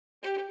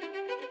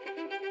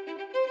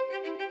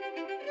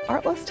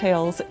Artless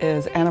Tales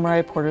is Anna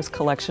Maria Porter's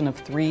collection of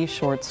 3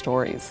 short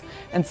stories.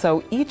 And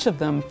so each of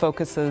them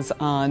focuses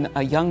on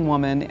a young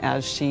woman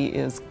as she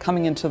is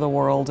coming into the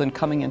world and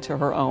coming into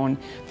her own,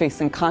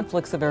 facing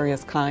conflicts of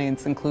various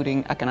kinds,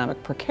 including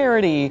economic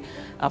precarity,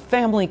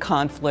 family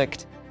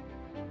conflict.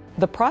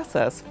 The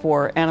process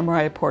for Anna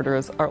Maria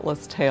Porter's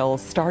Artless Tales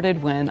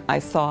started when I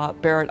saw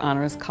Barrett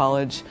Honors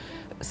College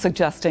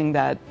suggesting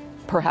that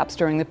perhaps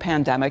during the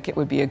pandemic it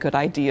would be a good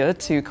idea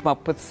to come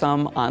up with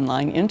some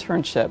online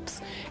internships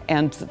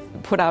and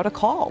put out a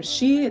call.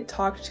 She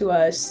talked to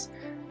us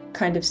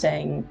kind of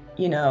saying,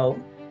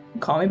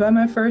 call me by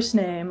my first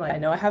name. Like, I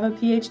know I have a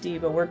PhD,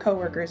 but we're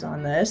coworkers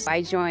on this.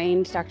 I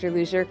joined Dr.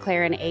 Looser,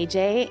 Claire, and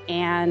AJ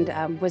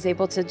and was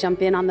able to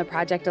jump in on the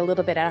project a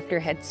little bit after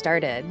it had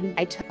started.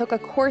 I took a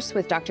course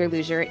with Dr.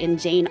 Looser in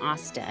Jane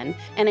Austen,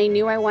 and I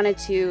knew I wanted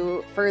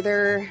to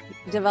further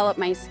develop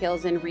my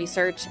skills in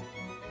research.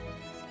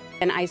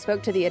 And I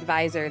spoke to the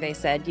advisor. They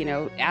said,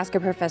 ask a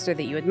professor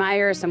that you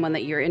admire, someone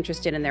that you're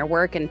interested in their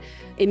work. And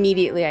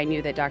immediately I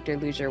knew that Dr.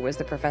 Looser was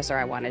the professor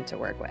I wanted to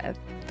work with.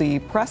 The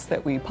press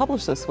that we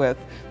published this with,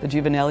 the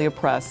Juvenilia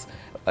Press,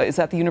 is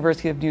at the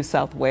University of New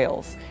South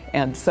Wales.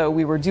 And so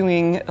we were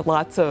doing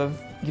lots of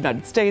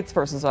United States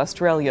versus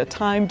Australia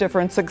time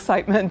difference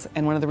excitement.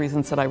 And one of the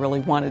reasons that I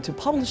really wanted to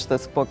publish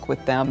this book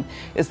with them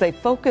is they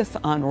focus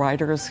on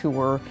writers who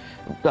were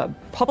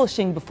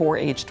publishing before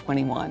age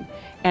 21.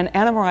 And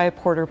Anna Maria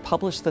Porter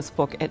published this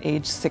book at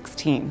age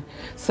 16.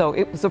 So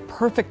it was a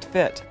perfect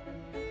fit.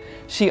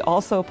 She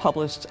also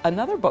published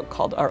another book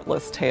called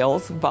Artless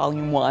Tales,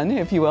 Volume 1,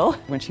 if you will,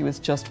 when she was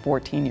just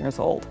 14 years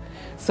old.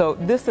 So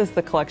this is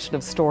the collection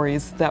of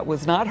stories that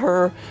was not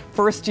her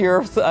first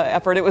year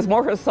effort, it was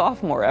more her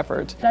sophomore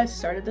effort. I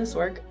started this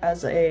work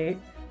as a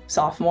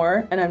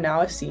sophomore and I'm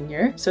now a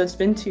senior, so it's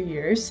been 2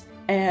 years.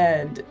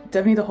 And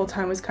Devoney the whole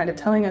time was kind of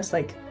telling us,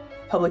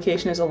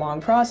 publication is a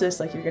long process,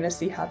 you're gonna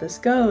see how this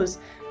goes.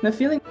 And the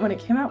feeling when it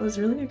came out was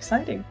really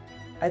exciting.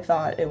 I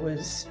thought it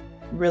was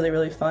really,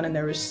 really fun, and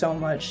there was so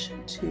much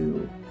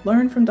to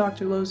learn from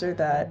Dr. Looser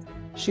that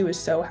she was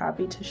so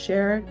happy to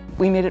share.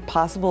 We made it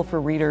possible for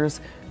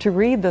readers to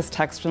read this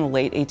text from the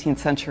late 18th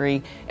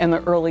century and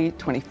the early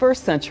 21st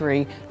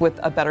century with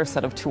a better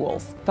set of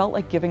tools. It felt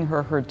like giving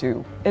her her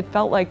due. It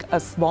felt like a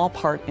small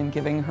part in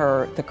giving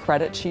her the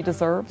credit she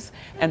deserves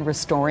and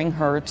restoring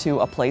her to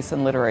a place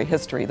in literary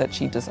history that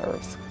she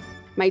deserves.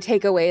 My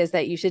takeaway is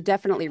that you should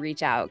definitely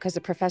reach out because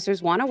the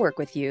professors want to work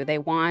with you. They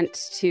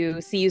want to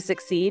see you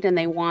succeed and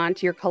they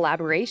want your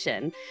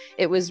collaboration.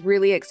 It was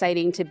really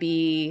exciting to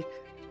be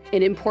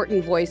an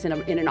important voice in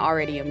an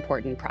already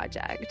important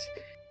project.